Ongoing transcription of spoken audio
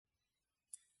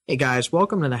Hey guys,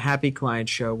 welcome to the Happy Client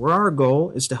Show, where our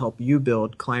goal is to help you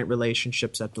build client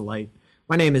relationships at Delight.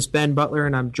 My name is Ben Butler,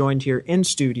 and I'm joined here in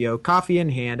studio, coffee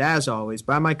in hand, as always,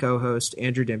 by my co-host,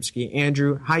 Andrew Dymski.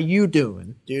 Andrew, how you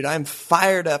doing? Dude, I'm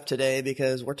fired up today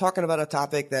because we're talking about a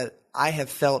topic that I have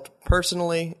felt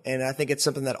personally, and I think it's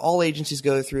something that all agencies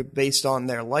go through based on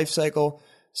their life cycle.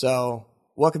 So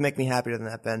what could make me happier than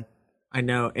that, Ben? I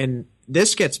know, and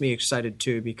this gets me excited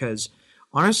too because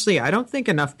honestly, I don't think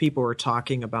enough people are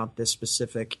talking about this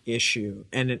specific issue,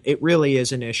 and it really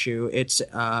is an issue. It's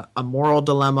a moral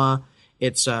dilemma.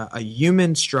 It's a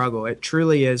human struggle. It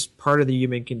truly is part of the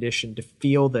human condition to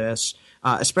feel this,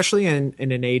 especially in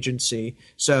an agency.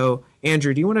 So,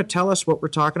 Andrew, do you want to tell us what we're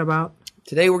talking about?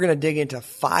 Today we're going to dig into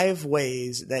 5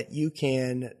 ways that you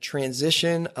can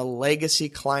transition a legacy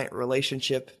client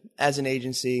relationship as an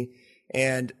agency.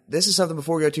 And this is something,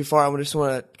 before we go too far, I just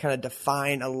want to kind of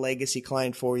define a legacy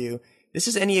client for you. This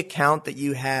is any account that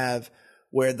you have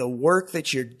where the work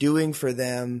that you're doing for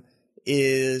them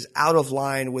is out of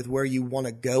line with where you want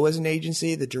to go as an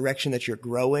agency, the direction that you're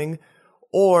growing,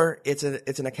 or it's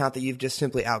an account that you've just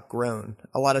simply outgrown.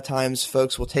 A lot of times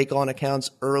folks will take on accounts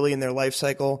early in their life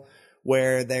cycle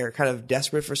where they're kind of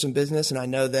desperate for some business. And I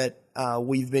know that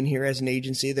we've been here as an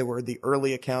agency. There were the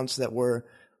early accounts that were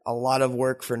a lot of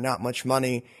work for not much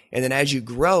money. And then as you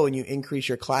grow and you increase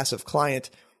your class of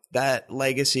client, that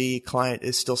legacy client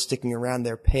is still sticking around.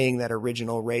 They're paying that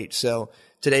original rate. So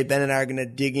today, Ben and I are going to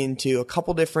dig into a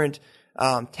couple different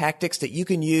tactics that you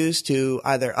can use to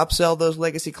either upsell those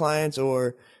legacy clients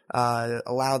or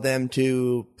allow them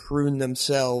to prune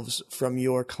themselves from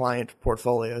your client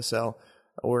portfolio. So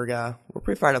we're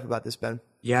pretty fired up about this, Ben.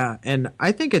 Yeah, and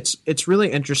I think it's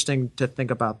really interesting to think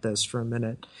about this for a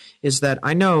minute, is that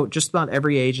I know just about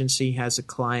every agency has a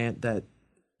client that,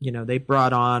 you know, they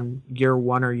brought on year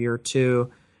 1 or year 2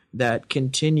 that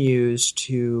continues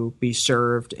to be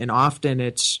served, and often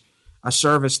it's a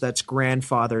service that's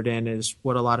grandfathered in is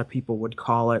what a lot of people would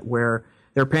call it, where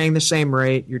they're paying the same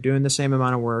rate, you're doing the same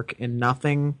amount of work, and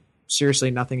nothing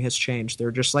has changed. They're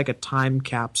just like a time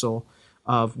capsule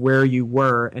of where you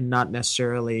were and not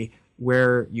necessarily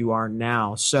where you are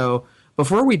now. So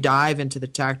before we dive into the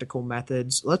tactical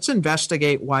methods, let's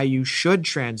investigate why you should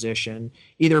transition,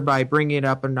 either by bringing it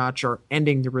up a notch or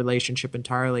ending the relationship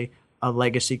entirely, a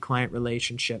legacy client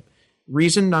relationship.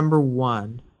 Reason number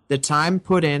 1, the time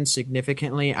put in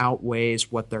significantly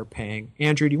outweighs what they're paying.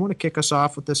 Andrew, do you want to kick us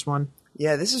off with this one?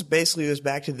 Yeah, this is basically goes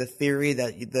back to the theory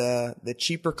that the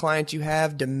cheaper clients you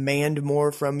have demand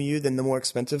more from you than the more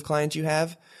expensive clients you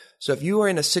have. So if you are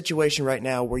in a situation right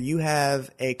now where you have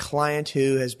a client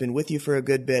who has been with you for a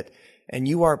good bit and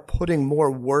you are putting more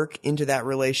work into that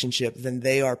relationship than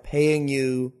they are paying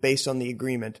you based on the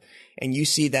agreement, and you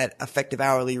see that effective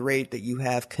hourly rate that you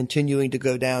have continuing to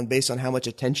go down based on how much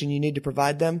attention you need to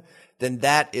provide them, then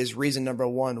that is reason number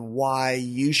 1 why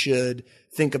you should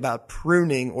think about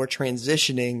pruning or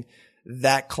transitioning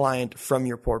that client from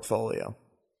your portfolio.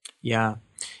 Yeah.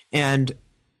 And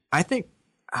I think,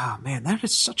 oh man,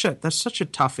 that's such a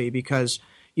toughie, because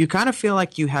you kind of feel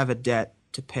like you have a debt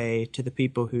to pay to the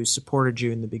people who supported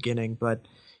you in the beginning, but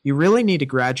you really need to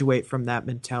graduate from that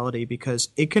mentality, because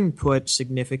it can put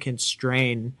significant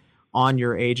strain on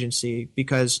your agency.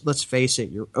 Because let's face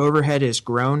it, your overhead has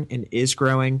grown and is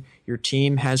growing. Your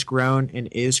team has grown and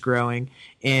is growing.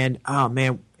 And oh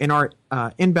man, in our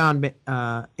inbound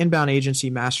agency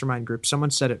mastermind group,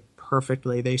 someone said it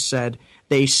perfectly. They said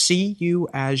they see you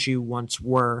as you once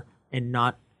were and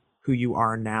not who you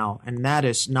are now. And that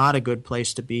is not a good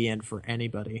place to be in for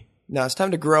anybody. Now it's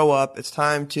time to grow up. It's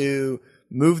time to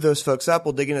move those folks up.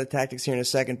 We'll dig into the tactics here in a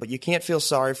second, but you can't feel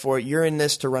sorry for it. You're in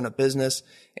this to run a business.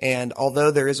 And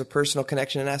although there is a personal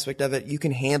connection aspect of it, you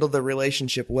can handle the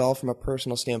relationship well from a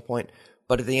personal standpoint.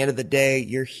 But at the end of the day,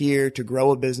 you're here to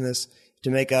grow a business, to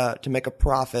make a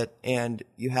profit, and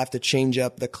you have to change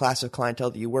up the class of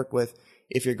clientele that you work with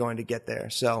if you're going to get there.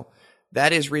 So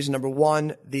that is reason number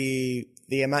 1. The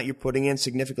amount you're putting in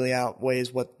significantly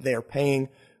outweighs what they're paying.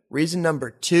 Reason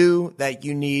number 2 that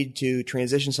you need to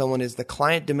transition someone is the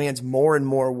client demands more and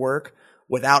more work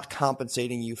without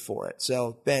compensating you for it.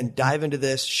 So Ben, dive into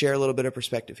this, share a little bit of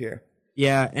perspective here.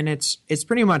 Yeah, and it's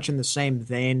pretty much in the same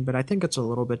vein, but I think it's a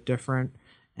little bit different,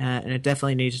 and it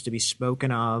definitely needs to be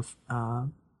spoken of.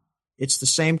 It's the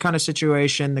same kind of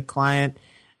situation. The client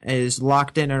is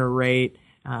locked in at a rate.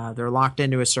 They're locked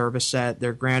into a service set.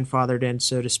 They're grandfathered in,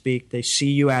 so to speak. They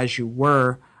see you as you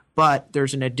were, but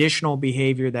there's an additional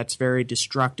behavior that's very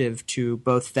destructive to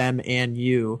both them and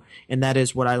you, and that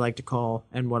is what I like to call,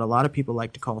 and what a lot of people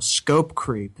like to call, scope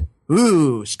creep.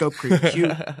 Ooh, scope creep.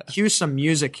 Cue some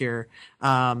music here.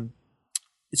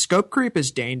 scope creep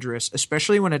is dangerous,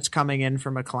 especially when it's coming in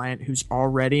from a client who's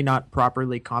already not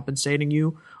properly compensating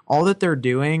you. All that they're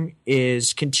doing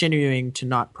is continuing to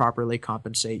not properly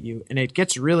compensate you. And it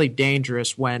gets really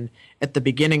dangerous when at the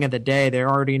beginning of the day, they're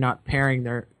already not paying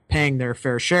their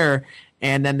fair share,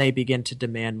 and then they begin to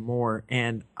demand more.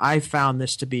 And I found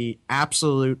this to be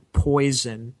absolute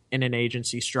poison in an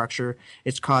agency structure.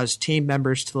 It's caused team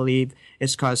members to leave.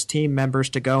 It's caused team members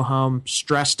to go home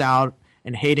stressed out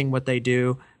and hating what they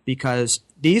do, because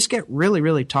these get really,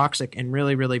 really toxic and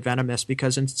really, really venomous,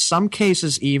 because in some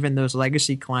cases, even those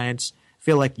legacy clients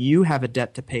feel like you have a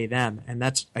debt to pay them. And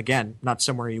that's, again, not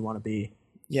somewhere you want to be.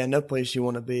 Yeah, no place you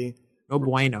want to be. No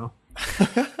bueno.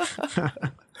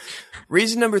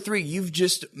 Reason number 3, you've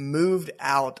just moved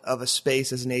out of a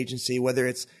space as an agency, whether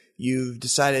it's you've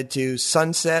decided to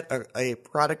sunset a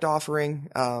product offering.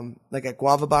 Like at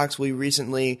GuavaBox, we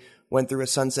recently went through a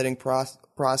sunsetting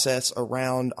process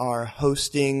around our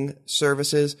hosting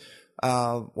services.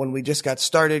 When we just got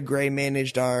started, Gray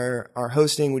managed our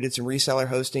hosting. We did some reseller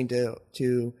hosting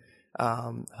to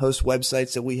host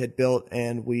websites that we had built,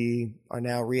 and we are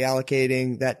now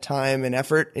reallocating that time and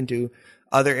effort into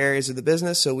other areas of the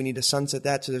business. So we need to sunset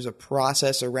that. So there's a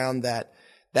process around that.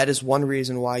 That is one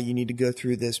reason why you need to go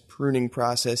through this pruning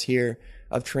process here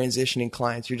of transitioning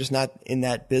clients. You're just not in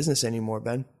that business anymore,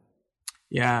 Ben.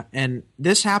 Yeah, and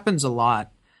this happens a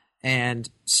lot. And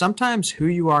sometimes who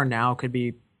you are now could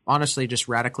be honestly just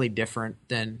radically different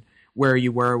than where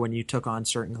you were when you took on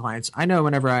certain clients. I know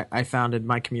whenever I founded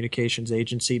my communications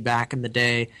agency back in the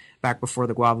day, back before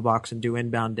the GuavaBox and Do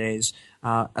Inbound days,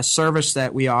 a service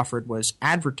that we offered was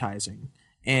advertising.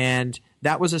 And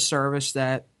that was a service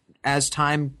that, as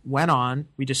time went on,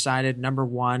 we decided, number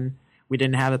one, we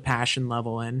didn't have a passion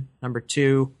level in. Number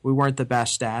two, we weren't the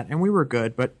best at, and we were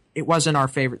good, but it wasn't our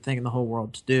favorite thing in the whole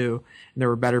world to do. And there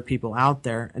were better people out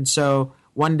there. And so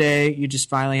one day you just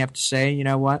finally have to say, you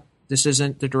know what? This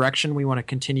isn't the direction we want to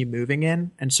continue moving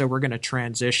in. And so we're going to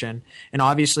transition. And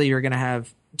obviously you're going to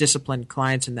have disciplined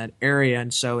clients in that area.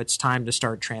 And so it's time to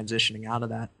start transitioning out of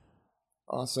that.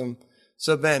 Awesome.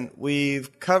 So Ben,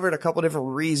 we've covered a couple different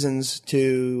reasons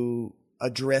to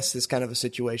address this kind of a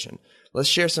situation. Let's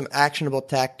share some actionable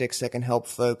tactics that can help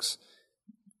folks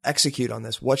execute on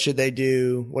this. What should they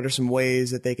do? What are some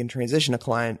ways that they can transition a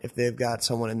client if they've got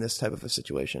someone in this type of a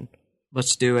situation?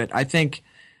 Let's do it. I think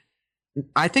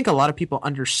a lot of people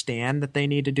understand that they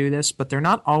need to do this, but they're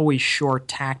not always sure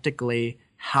tactically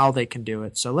how they can do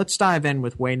it. So let's dive in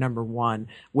with way number 1,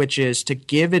 which is to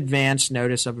give advance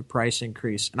notice of a price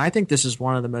increase. And I think this is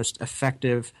one of the most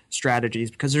effective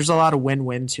strategies because there's a lot of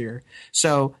win-wins here.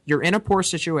 So you're in a poor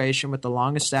situation with a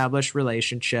long-established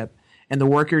relationship, and the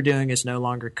work you're doing is no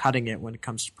longer cutting it when it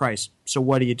comes to price. So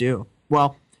what do?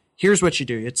 Well, here's what you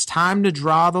do. It's time to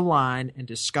draw the line and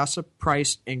discuss a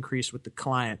price increase with the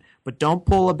client. But don't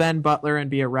pull a Ben Butler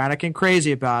and be erratic and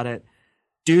crazy about it.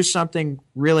 Do something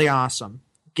really awesome.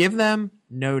 Give them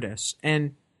notice,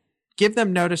 and give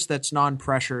them notice that's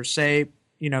non-pressure. Say,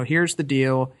 here's the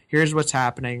deal. Here's what's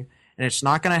happening. And it's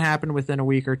not going to happen within a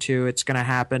week or two. It's going to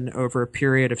happen over a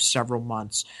period of several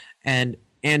months. And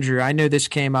Andrew, I know this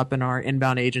came up in our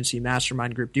Inbound Agency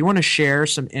Mastermind group. Do you want to share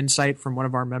some insight from one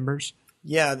of our members?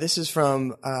 Yeah, this is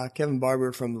from Kevin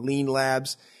Barber from Lean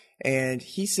Labs. And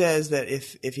he says that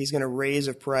if he's going to raise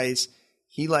a price,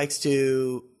 he likes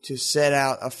to set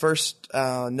out a first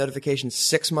notification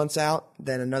 6 months out,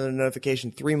 then another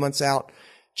notification 3 months out,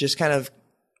 just kind of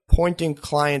pointing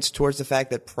clients towards the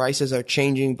fact that prices are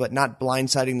changing, but not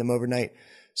blindsiding them overnight.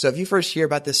 So if you first hear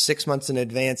about this 6 months in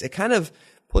advance, it kind of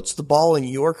puts the ball in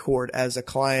your court as a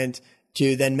client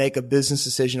to then make a business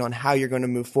decision on how you're going to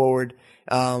move forward.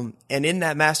 And in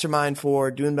that mastermind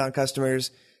for Do Inbound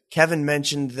customers, Kevin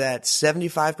mentioned that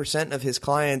 75% of his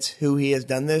clients who he has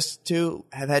done this to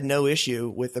have had no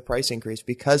issue with the price increase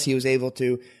because he was able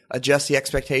to adjust the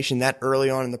expectation that early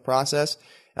on in the process.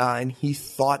 And he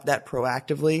thought that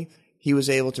proactively, he was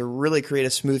able to really create a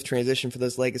smooth transition for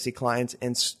those legacy clients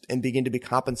and begin to be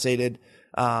compensated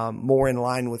more in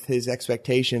line with his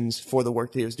expectations for the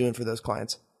work that he was doing for those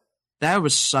clients. That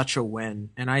was such a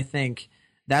win. And I think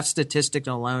that statistic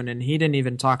alone, and he didn't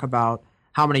even talk about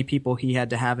how many people he had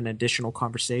to have an additional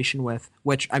conversation with,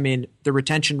 which, the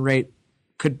retention rate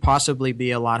could possibly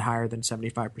be a lot higher than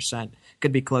 75%.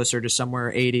 Could be closer to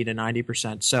somewhere 80 to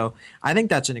 90%. So I think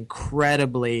that's an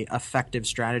incredibly effective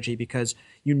strategy because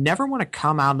you never want to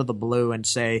come out of the blue and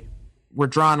say, we're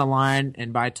drawing a line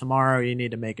and by tomorrow you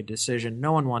need to make a decision.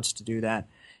 No one wants to do that.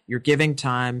 You're giving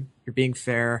time, you're being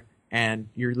fair, and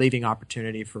you're leaving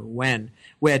opportunity for a win,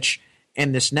 which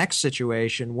in this next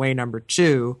situation, way number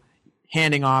 2,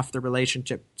 handing off the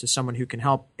relationship to someone who can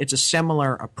help, it's a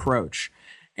similar approach.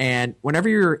 And whenever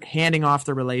you're handing off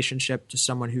the relationship to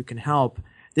someone who can help,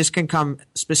 this can come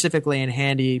specifically in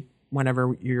handy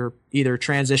whenever you're either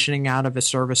transitioning out of a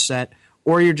service set,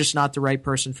 or you're just not the right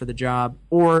person for the job,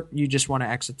 or you just want to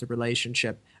exit the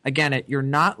relationship. Again, you're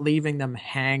not leaving them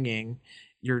hanging.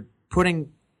 You're putting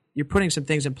some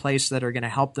things in place that are going to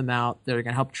help them out, that are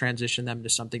going to help transition them to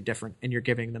something different, and you're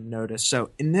giving them notice.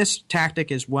 So in this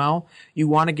tactic as well, you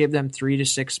want to give them 3 to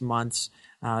 6 months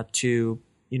to,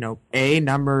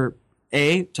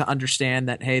 to understand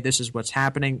that, hey, this is what's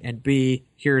happening, and B,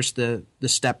 here's the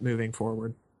step moving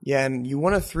forward. Yeah, and you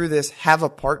want to, through this, have a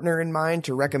partner in mind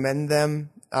to recommend them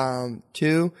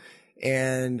to.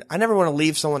 And I never want to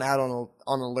leave someone out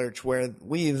on a lurch where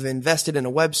we've invested in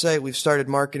a website, we've started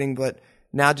marketing, but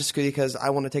now just because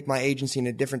I want to take my agency in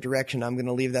a different direction, I'm going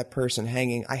to leave that person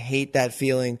hanging. I hate that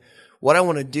feeling. What I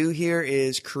want to do here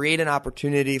is create an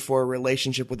opportunity for a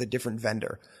relationship with a different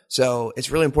vendor. So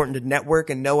it's really important to network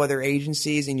and know other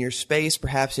agencies in your space,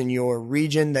 perhaps in your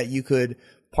region, that you could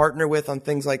partner with on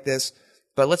things like this.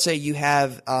 But let's say you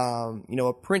have,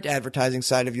 a print advertising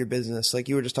side of your business, like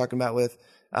you were just talking about with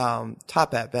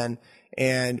Top Hat, Ben,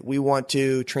 and we want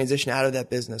to transition out of that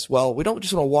business. Well, we don't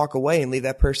just want to walk away and leave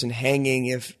that person hanging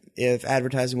if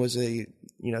advertising was a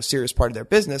serious part of their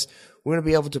business. We want to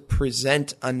be able to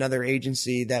present another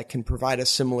agency that can provide a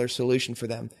similar solution for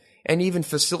them, and even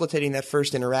facilitating that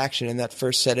first interaction and that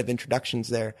first set of introductions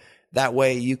there. That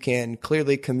way you can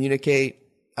clearly communicate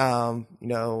a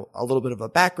little bit of a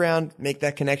background, make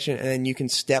that connection, and then you can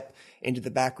step into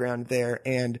the background there.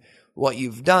 And what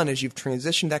you've done is you've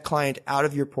transitioned that client out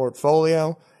of your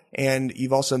portfolio, and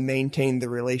you've also maintained the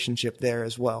relationship there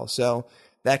as well. So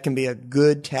that can be a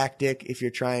good tactic if you're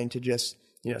trying to just,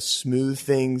 smooth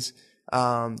things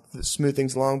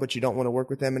along, but you don't want to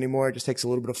work with them anymore. It just takes a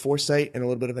little bit of foresight and a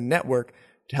little bit of a network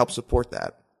to help support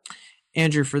that.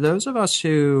 Andrew, for those of us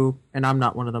who, and I'm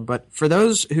not one of them, but for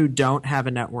those who don't have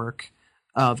a network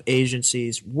of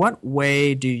agencies, what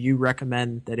way do you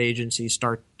recommend that agencies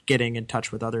start getting in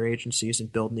touch with other agencies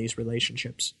and building these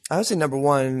relationships? I would say number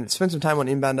one, spend some time on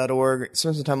inbound.org,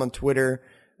 spend some time on Twitter,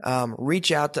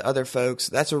 reach out to other folks.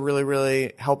 That's a really,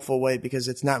 really helpful way because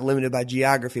it's not limited by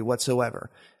geography whatsoever.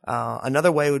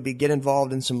 Another way would be get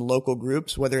involved in some local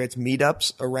groups, whether it's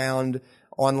meetups around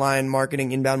online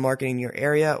marketing, inbound marketing in your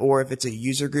area, or if it's a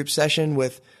user group session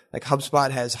with, like HubSpot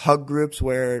has hug groups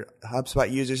where HubSpot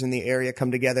users in the area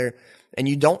come together, and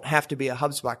you don't have to be a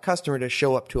HubSpot customer to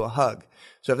show up to a hug.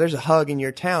 So if there's a hug in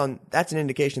your town, that's an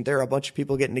indication that there are a bunch of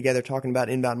people getting together talking about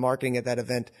inbound marketing at that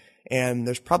event, and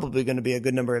there's probably going to be a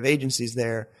good number of agencies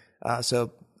there.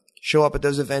 So show up at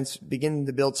those events, begin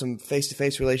to build some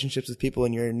face-to-face relationships with people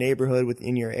in your neighborhood,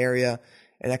 within your area,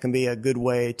 and that can be a good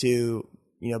way to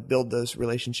build those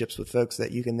relationships with folks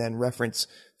that you can then reference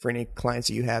for any clients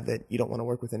that you have that you don't want to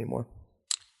work with anymore.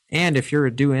 And if you're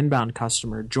a Do Inbound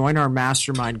customer, join our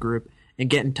mastermind group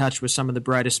and get in touch with some of the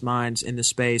brightest minds in the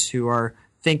space who are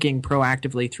thinking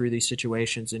proactively through these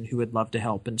situations and who would love to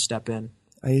help and step in.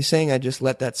 Are you saying I just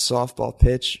let that softball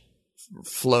pitch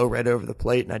flow right over the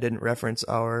plate and I didn't reference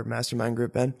our mastermind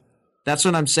group, Ben? That's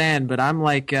what I'm saying, but I'm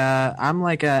like a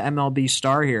MLB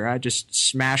star here. I just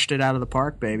smashed it out of the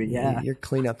park, baby. Yeah. You're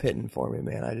clean up hitting for me,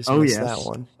 man. I just missed that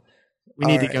one. We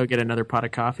need to go get another pot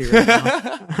of coffee right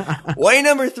now. Way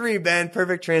number 3, Ben.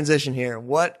 Perfect transition here.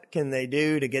 What can they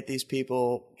do to get these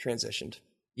people transitioned?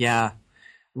 Yeah.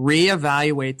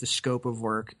 Reevaluate the scope of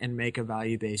work and make a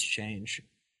value-based change.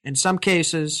 In some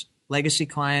cases, legacy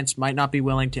clients might not be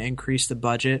willing to increase the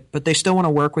budget, but they still want to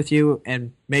work with you,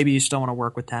 and maybe you still want to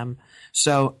work with them.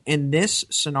 So in this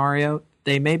scenario,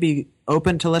 they may be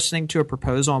open to listening to a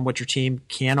proposal on what your team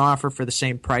can offer for the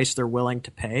same price they're willing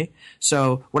to pay.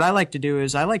 So what I like to do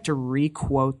is I like to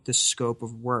re-quote the scope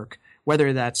of work,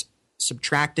 whether that's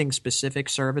subtracting specific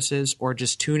services or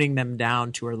just tuning them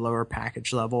down to a lower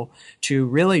package level to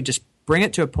really just bring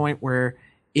it to a point where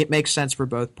it makes sense for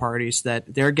both parties,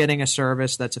 that they're getting a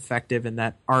service that's effective and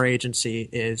that our agency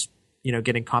is,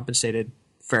 getting compensated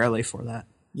fairly for that.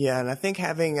 Yeah, and I think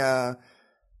having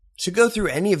to go through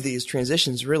any of these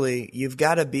transitions, really, you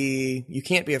can't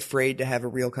be afraid to have a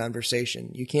real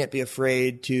conversation. You can't be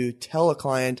afraid to tell a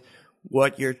client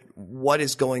what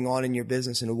is going on in your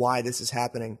business and why this is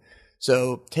happening.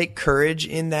 So take courage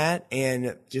in that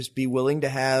and just be willing to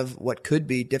have what could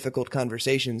be difficult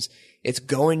conversations. It's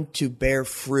going to bear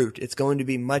fruit. It's going to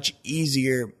be much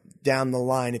easier down the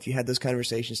line if you had those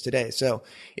conversations today. So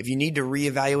if you need to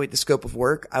reevaluate the scope of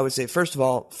work, I would say, first of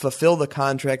all, fulfill the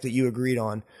contract that you agreed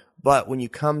on. But when you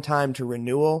come time to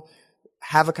renewal,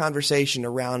 have a conversation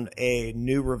around a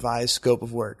new revised scope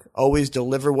of work. Always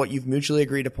deliver what you've mutually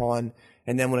agreed upon.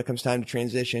 And then when it comes time to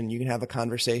transition, you can have a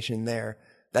conversation there.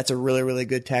 That's a really, really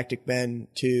good tactic, Ben,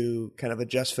 to kind of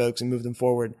adjust folks and move them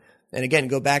forward. And again,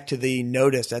 go back to the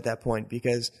notice at that point,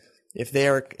 because if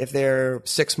they're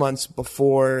 6 months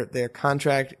before their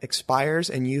contract expires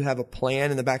and you have a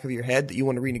plan in the back of your head that you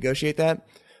want to renegotiate that,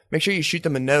 make sure you shoot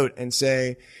them a note and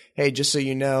say, hey, just so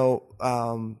you know,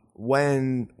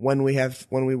 when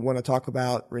we want to talk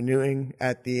about renewing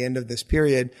at the end of this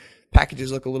period,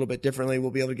 packages look a little bit differently.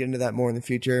 We'll be able to get into that more in the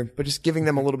future, but just giving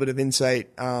them a little bit of insight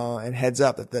and heads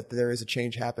up that there is a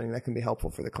change happening that can be helpful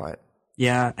for the client.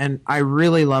 Yeah, and I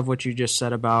really love what you just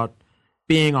said about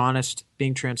being honest,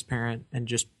 being transparent, and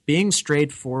just being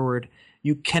straightforward.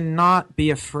 You cannot be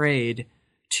afraid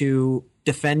to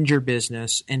defend your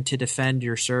business and to defend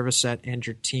your service set and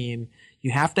your team.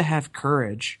 You have to have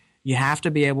courage. You have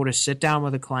to be able to sit down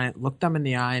with a client, look them in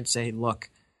the eye and say, look,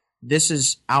 this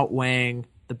is outweighing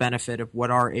the benefit of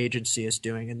what our agency is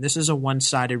doing. And this is a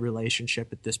one-sided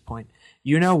relationship at this point.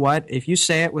 You know what? If you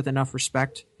say it with enough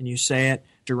respect and you say it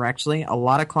directly, a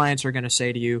lot of clients are going to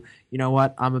say to you, you know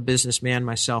what? I'm a businessman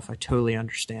myself. I totally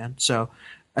understand. So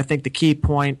I think the key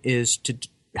point is to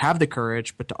have the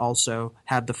courage, but to also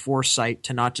have the foresight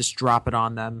to not just drop it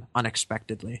on them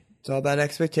unexpectedly. It's all about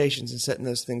expectations and setting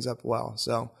those things up well.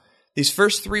 So these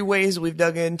first 3 ways that we've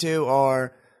dug into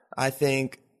are, I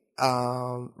think,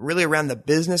 really around the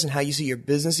business and how you see your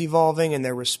business evolving and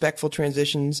their respectful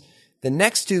transitions. The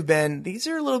next 2, Ben, these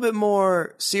are a little bit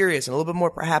more serious and a little bit more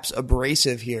perhaps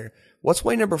abrasive here. What's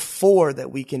way number 4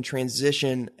 that we can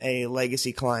transition a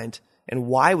legacy client, and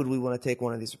why would we want to take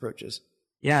one of these approaches?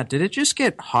 Yeah, did it just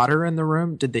get hotter in the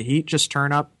room? Did the heat just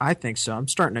turn up? I think so. I'm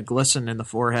starting to glisten in the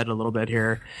forehead a little bit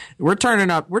here. We're turning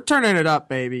it up,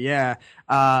 baby. Yeah.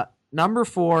 Number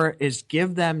 4 is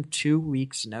give them 2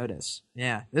 weeks notice.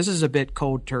 Yeah, this is a bit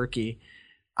cold turkey.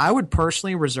 I would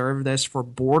personally reserve this for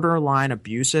borderline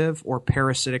abusive or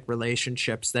parasitic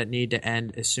relationships that need to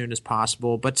end as soon as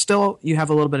possible, but still you have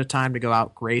a little bit of time to go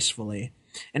out gracefully.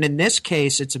 And in this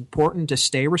case, it's important to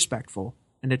stay respectful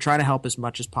and to try to help as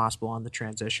much as possible on the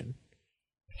transition.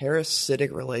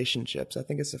 Parasitic relationships. I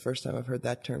think it's the first time I've heard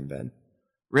that term, Ben.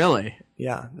 Really?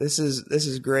 Yeah, this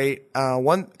is great.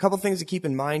 Couple things to keep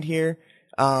in mind here.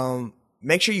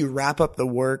 Make sure you wrap up the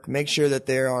work. Make sure that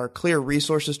there are clear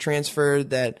resources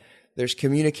transferred, that there's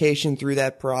communication through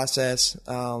that process.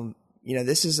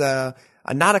 This is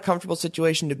not a comfortable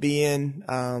situation to be in.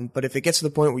 But if it gets to the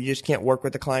point where you just can't work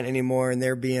with the client anymore and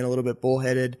they're being a little bit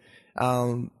bullheaded,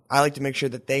 I like to make sure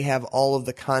that they have all of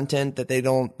the content,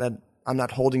 that I'm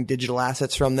not holding digital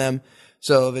assets from them.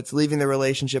 So if it's leaving the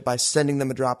relationship by sending them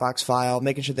a Dropbox file,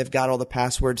 making sure they've got all the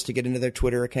passwords to get into their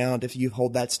Twitter account, if you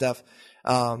hold that stuff,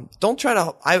 don't try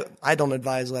to, I don't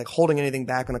advise like holding anything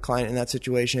back on a client in that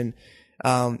situation.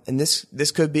 And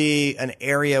this could be an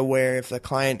area where if the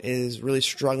client is really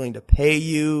struggling to pay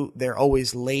you, they're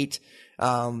always late,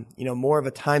 more of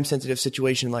a time sensitive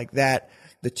situation like that,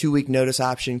 the 2-week notice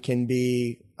option can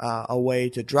be a way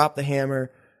to drop the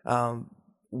hammer,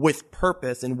 with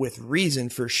purpose and with reason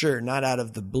for sure, not out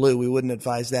of the blue. We wouldn't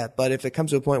advise that. But if it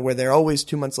comes to a point where they're always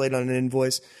 2 months late on an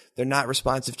invoice, they're not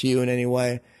responsive to you in any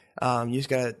way, you just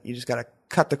gotta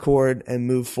cut the cord and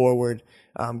move forward.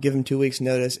 Give them 2 weeks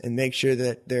notice and make sure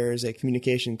that there's a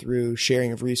communication through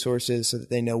sharing of resources so that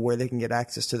they know where they can get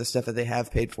access to the stuff that they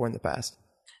have paid for in the past.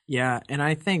 Yeah. And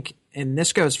I think, and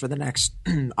this goes for the next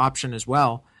option as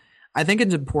well, I think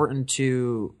it's important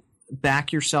to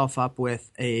back yourself up with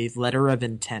a letter of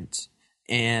intent,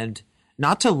 and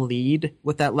not to lead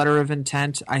with that letter of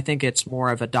intent. I think it's more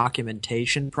of a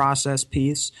documentation process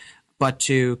piece, but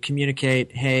to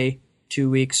communicate, hey, 2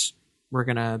 weeks, we're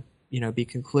going to, be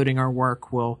concluding our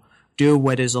work. We'll do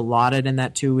what is allotted in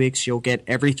that 2 weeks. You'll get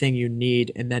everything you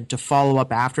need. And then to follow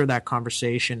up after that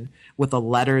conversation with a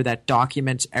letter that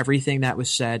documents everything that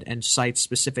was said and cites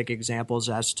specific examples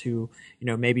as to,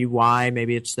 maybe why,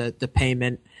 maybe it's the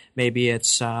payment, maybe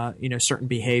it's, certain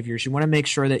behaviors. You want to make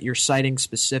sure that you're citing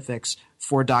specifics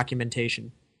for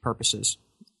documentation purposes.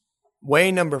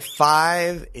 Way number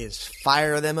 5 is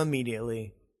fire them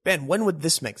immediately. Ben, when would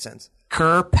this make sense?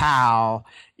 Kerpow.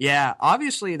 Yeah,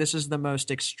 obviously this is the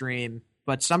most extreme,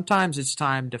 but sometimes it's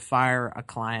time to fire a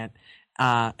client.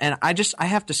 And I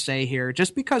have to say here,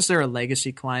 just because they're a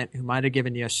legacy client who might have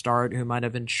given you a start, who might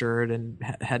have insured and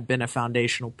had been a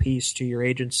foundational piece to your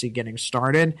agency getting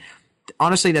started,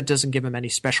 honestly, that doesn't give them any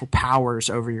special powers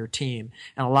over your team.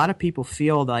 And a lot of people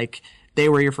feel like they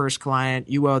were your first client,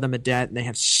 you owe them a debt, and they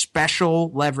have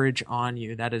special leverage on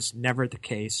you. That is never the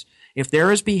case. If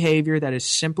there is behavior that is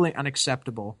simply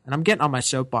unacceptable, and I'm getting on my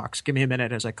soapbox, give me a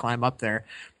minute as I climb up there.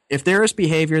 If there is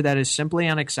behavior that is simply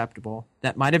unacceptable,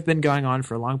 that might have been going on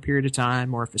for a long period of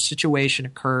time, or if a situation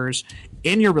occurs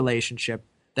in your relationship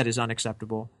that is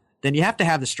unacceptable, then you have to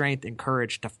have the strength and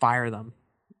courage to fire them.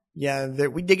 Yeah,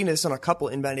 we dig into this on a couple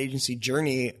Inbound Agency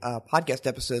Journey podcast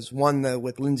episodes. One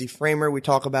with Lindsay Framer, we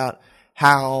talk about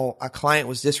how a client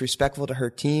was disrespectful to her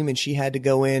team and she had to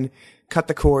go in, cut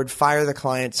the cord, fire the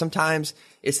client. Sometimes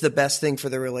it's the best thing for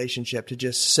the relationship to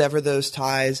just sever those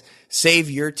ties, save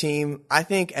your team. I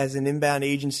think as an inbound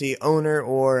agency owner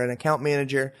or an account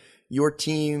manager, your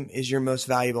team is your most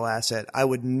valuable asset. I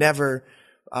would never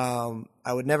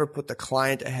put the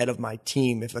client ahead of my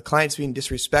team. If the client's being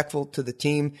disrespectful to the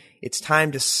team, it's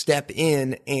time to step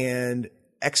in and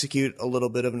execute a little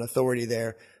bit of an authority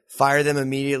there. Fire them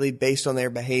immediately based on their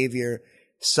behavior.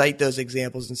 Cite those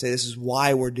examples and say, this is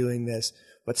why we're doing this.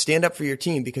 But stand up for your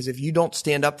team, because if you don't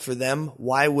stand up for them,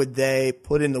 why would they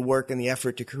put in the work and the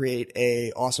effort to create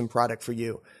a awesome product for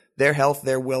you? Their health,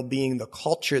 their well-being, the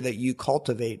culture that you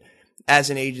cultivate as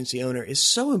an agency owner is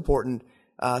so important.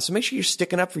 So make sure you're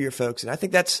sticking up for your folks. And I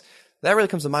think that really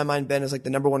comes to my mind, Ben, as like the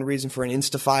number one reason for an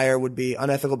insta-fire would be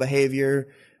unethical behavior,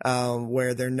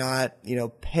 where they're not,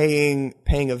 paying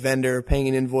a vendor, paying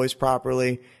an invoice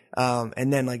properly,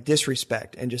 and then like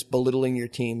disrespect and just belittling your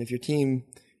team. If your team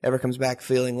ever comes back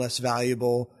feeling less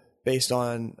valuable based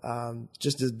on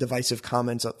just the divisive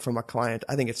comments from a client,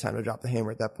 I think it's time to drop the hammer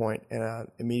at that point and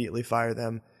immediately fire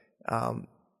them.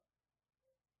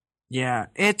 Yeah,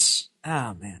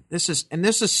 oh man, this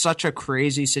is such a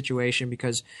crazy situation,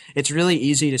 because it's really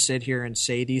easy to sit here and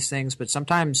say these things, but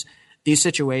sometimes these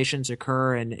situations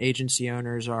occur and agency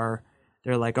owners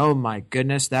they're like, oh my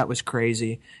goodness, that was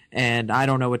crazy, and I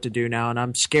don't know what to do now, and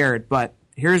I'm scared. But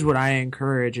here's what I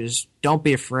encourage is don't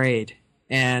be afraid.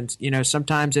 And,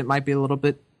 sometimes it might be a little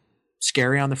bit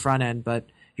scary on the front end, but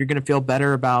you're going to feel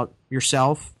better about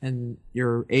yourself and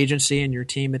your agency and your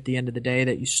team at the end of the day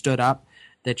that you stood up,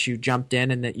 that you jumped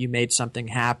in, and that you made something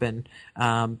happen.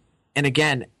 And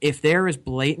again, if there is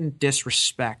blatant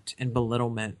disrespect and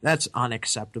belittlement, that's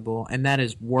unacceptable, and that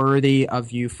is worthy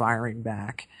of you firing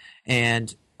back.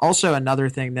 And also another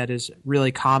thing that is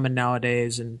really common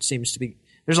nowadays and seems to be,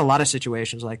 there's a lot of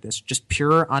situations like this, just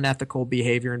pure unethical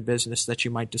behavior in business that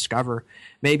you might discover.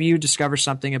 Maybe you discover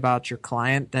something about your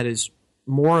client that is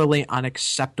morally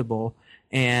unacceptable,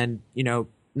 and,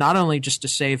 not only just to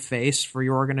save face for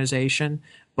your organization,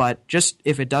 but just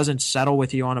if it doesn't settle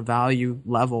with you on a value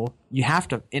level, you have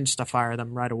to insta-fire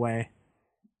them right away.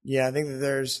 Yeah, I think that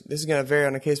this is going to vary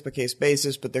on a case-by-case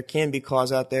basis, but there can be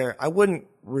cause out there. I wouldn't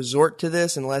resort to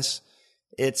this unless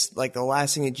it's like the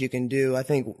last thing that you can do. I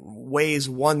think ways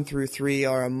 1 through 3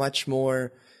 are a much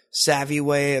more savvy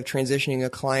way of transitioning a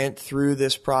client through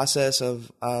this process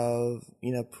of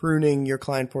pruning your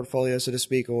client portfolio, so to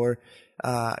speak, or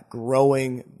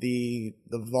growing the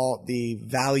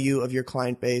value of your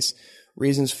client base.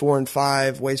 Reasons 4 and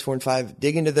 5, ways 4 and 5,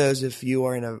 dig into those if you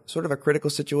are in a sort of a critical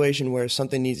situation where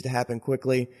something needs to happen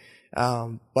quickly.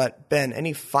 But Ben,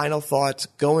 any final thoughts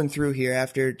going through here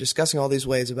after discussing all these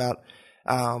ways about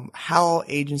how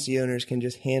agency owners can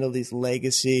just handle these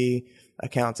legacy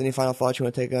accounts? Any final thoughts you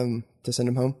want to take them to send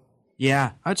them home?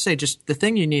 Yeah, I'd say just the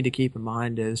thing you need to keep in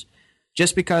mind is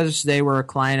just because they were a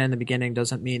client in the beginning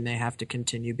doesn't mean they have to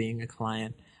continue being a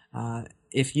client.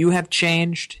 If you have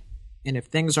changed and if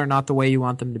things are not the way you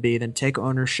want them to be, then take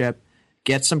ownership,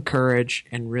 get some courage,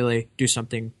 and really do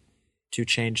something to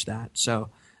change that. So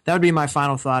that would be my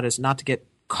final thought, is not to get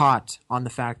caught on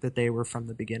the fact that they were from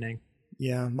the beginning.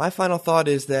 Yeah, my final thought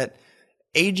is that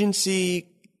agency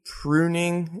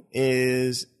pruning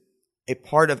is a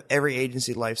part of every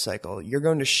agency life cycle. You're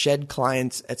going to shed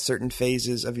clients at certain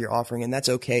phases of your offering, and that's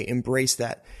okay. Embrace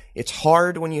that. It's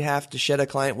hard when you have to shed a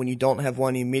client when you don't have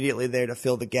one immediately there to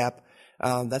fill the gap.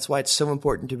 That's why it's so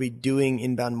important to be doing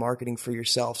inbound marketing for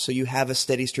yourself, so you have a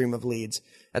steady stream of leads.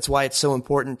 That's why it's so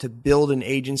important to build an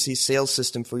agency sales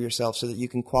system for yourself so that you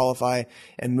can qualify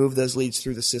and move those leads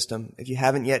through the system. If you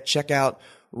haven't yet, check out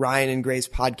Ryan and Gray's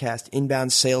podcast,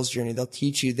 Inbound Sales Journey. They'll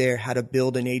teach you there how to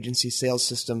build an agency sales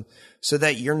system so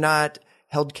that you're not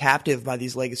held captive by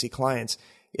these legacy clients.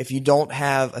 If you don't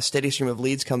have a steady stream of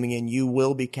leads coming in, you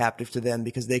will be captive to them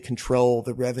because they control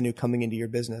the revenue coming into your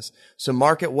business. So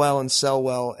market well and sell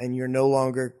well, and you're no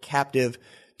longer captive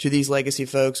to these legacy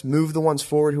folks. Move the ones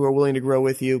forward who are willing to grow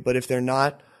with you, but if they're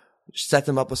not, set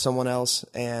them up with someone else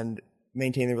and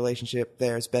maintain the relationship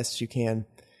there as best as you can.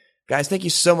 Guys, thank you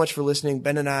so much for listening.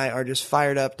 Ben and I are just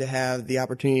fired up to have the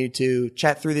opportunity to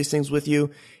chat through these things with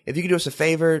you. If you could do us a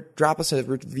favor, drop us a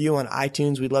review on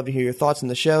iTunes. We'd love to hear your thoughts on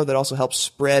the show. That also helps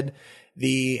spread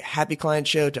the Happy Client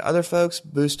Show to other folks,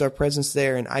 boost our presence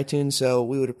there in iTunes. So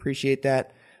we would appreciate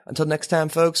that. Until next time,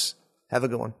 folks, have a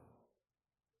good one.